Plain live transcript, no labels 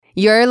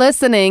You're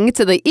listening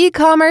to the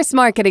E-Commerce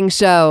Marketing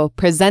Show,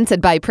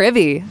 presented by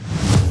Privy.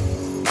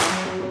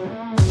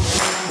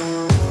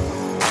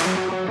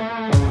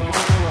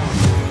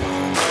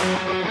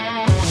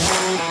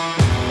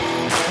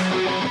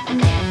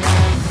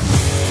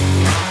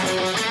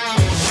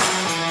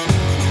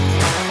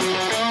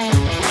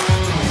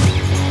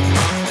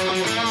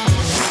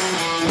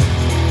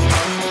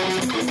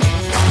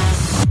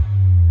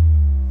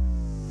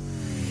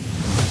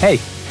 Hey,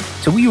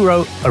 so we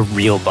wrote a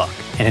real book,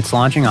 and it's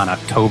launching on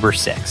October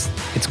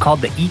 6th. It's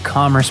called the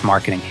E-Commerce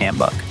Marketing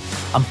Handbook.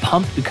 I'm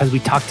pumped because we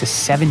talked to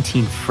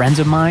 17 friends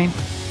of mine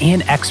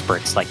and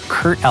experts like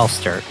Kurt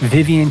Elster,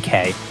 Vivian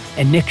Kaye,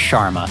 and Nick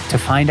Sharma to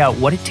find out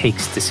what it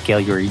takes to scale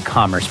your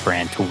e-commerce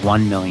brand to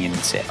 1 million in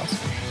sales.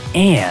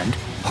 And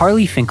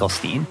Harley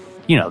Finkelstein,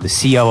 the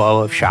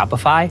COO of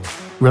Shopify,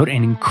 wrote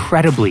an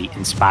incredibly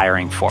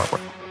inspiring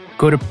foreword.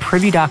 Go to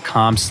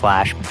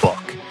privy.com/book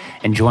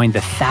and join the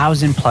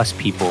 1,000+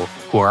 people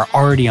who are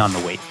already on the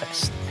wait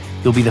list.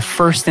 You'll be the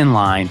first in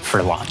line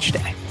for launch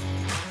day.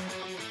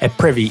 At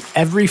Privy,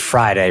 every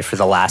Friday for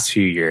the last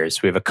few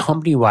years, we have a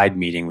company-wide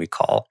meeting we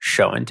call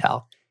Show and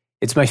Tell.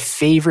 It's my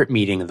favorite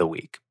meeting of the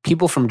week.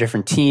 People from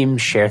different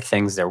teams share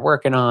things they're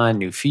working on,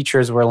 new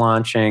features we're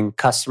launching,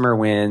 customer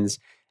wins,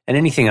 and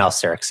anything else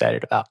they're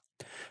excited about.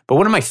 But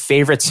one of my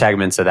favorite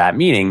segments of that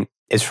meeting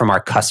is from our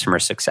customer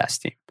success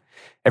team.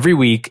 Every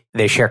week,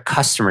 they share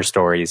customer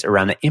stories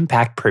around the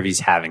impact Privy's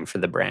having for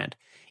the brand.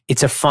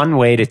 It's a fun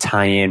way to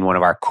tie in one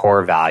of our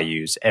core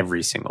values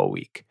every single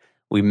week.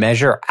 We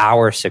measure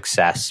our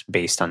success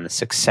based on the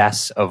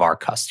success of our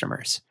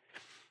customers.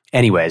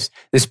 Anyways,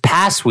 this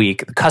past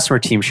week, the customer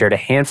team shared a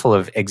handful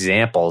of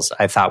examples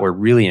I thought were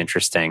really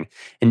interesting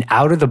and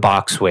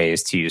out-of-the-box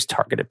ways to use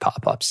targeted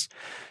pop-ups.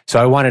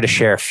 So I wanted to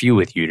share a few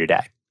with you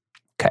today.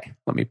 Okay,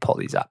 let me pull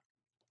these up.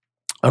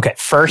 Okay,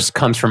 first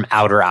comes from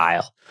Outer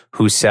Isle,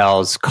 who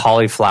sells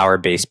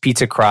cauliflower-based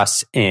pizza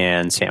crusts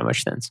and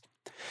sandwich thins.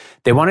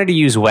 They wanted to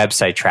use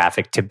website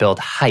traffic to build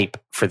hype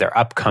for their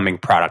upcoming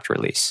product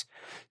release.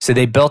 So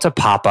they built a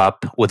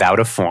pop-up without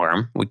a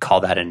form, we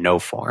call that a no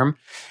form,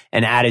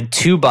 and added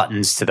 2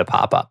 buttons to the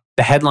pop-up.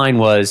 The headline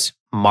was,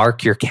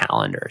 "Mark your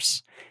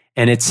calendars."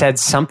 And it said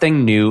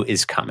something new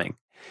is coming.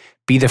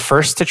 Be the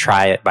first to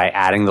try it by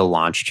adding the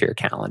launch to your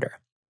calendar.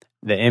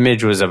 The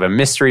image was of a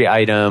mystery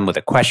item with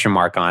a question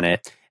mark on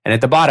it. And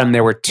at the bottom,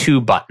 there were 2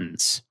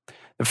 buttons.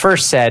 The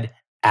first said,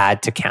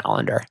 add to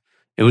calendar.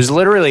 It was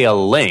literally a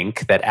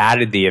link that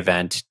added the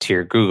event to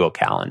your Google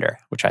Calendar,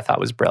 which I thought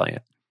was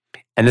brilliant.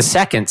 And the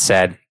second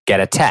said, get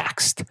a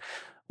text,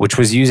 which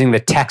was using the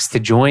text to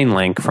join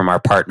link from our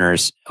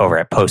partners over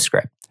at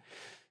Postscript.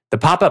 The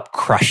pop-up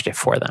crushed it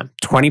for them.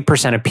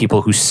 20% of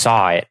people who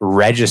saw it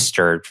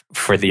registered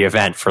for the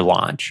event for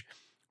launch.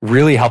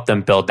 Really helped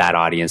them build that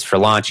audience for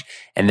launch.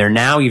 And they're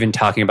now even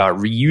talking about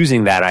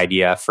reusing that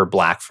idea for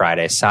Black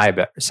Friday,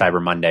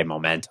 Cyber Monday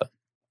momentum.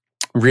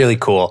 Really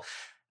cool.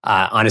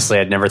 Honestly,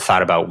 I'd never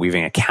thought about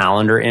weaving a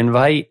calendar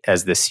invite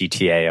as the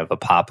CTA of a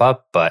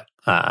pop-up, but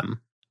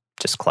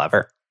just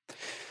clever.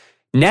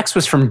 Next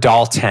was from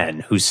Doll 10,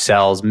 who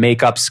sells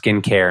makeup,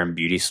 skincare, and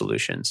beauty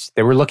solutions.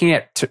 They were looking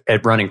at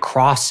running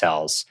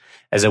cross-sells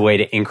as a way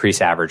to increase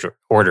average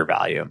order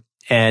value.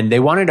 And they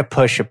wanted to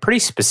push a pretty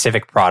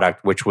specific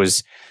product, which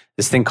was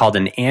this thing called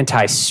an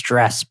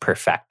anti-stress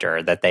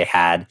perfector that they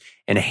had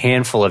in a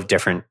handful of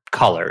different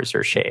colors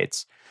or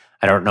shades.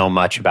 I don't know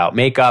much about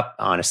makeup.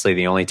 Honestly,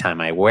 the only time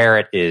I wear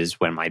it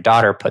is when my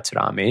daughter puts it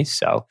on me.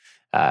 So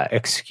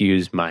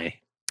excuse my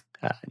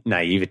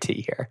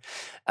naivety here.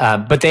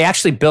 But they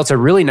actually built a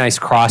really nice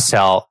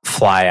cross-sell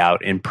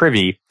flyout in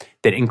Privy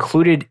that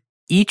included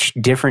each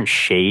different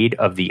shade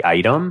of the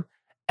item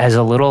as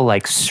a little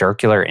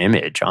circular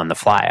image on the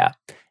flyout.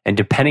 And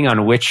depending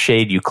on which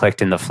shade you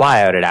clicked in the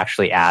flyout, it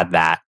actually add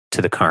that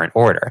to the current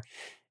order.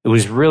 It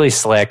was really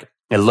slick.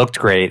 It looked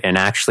great and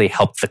actually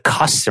helped the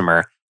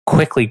customer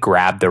quickly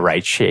grab the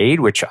right shade,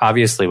 which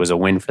obviously was a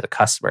win for the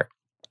customer.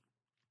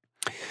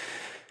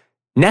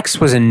 Next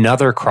was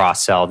another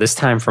cross-sell, this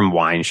time from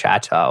Wine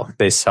Chateau.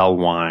 They sell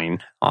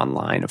wine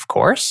online, of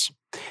course.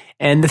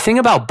 And the thing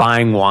about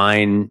buying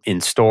wine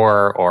in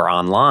store or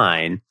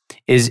online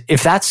is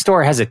if that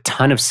store has a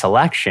ton of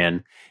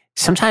selection,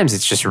 sometimes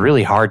it's just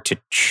really hard to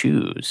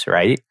choose,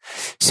 right?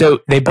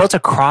 So they built a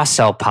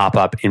cross-sell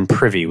pop-up in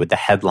Privy with the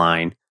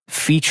headline,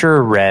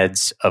 Feature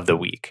Reds of the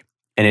Week.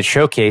 And it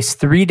showcased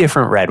 3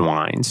 different red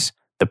wines,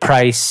 the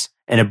price,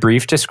 and a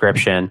brief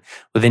description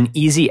with an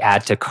easy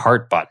add to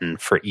cart button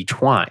for each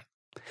wine.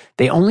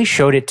 They only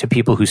showed it to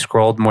people who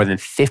scrolled more than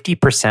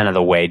 50% of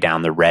the way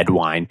down the red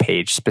wine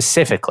page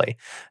specifically.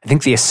 I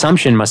think the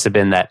assumption must have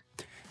been that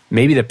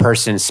maybe the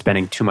person is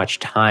spending too much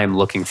time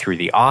looking through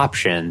the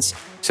options,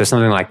 so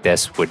something like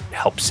this would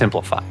help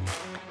simplify.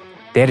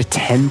 They had a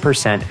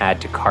 10%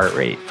 add to cart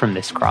rate from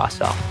this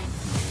cross-sell.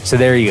 So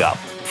there you go.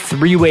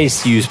 3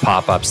 ways to use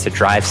pop-ups to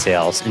drive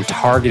sales in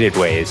targeted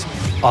ways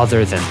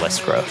other than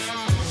list growth.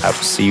 I will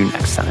see you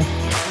next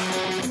time.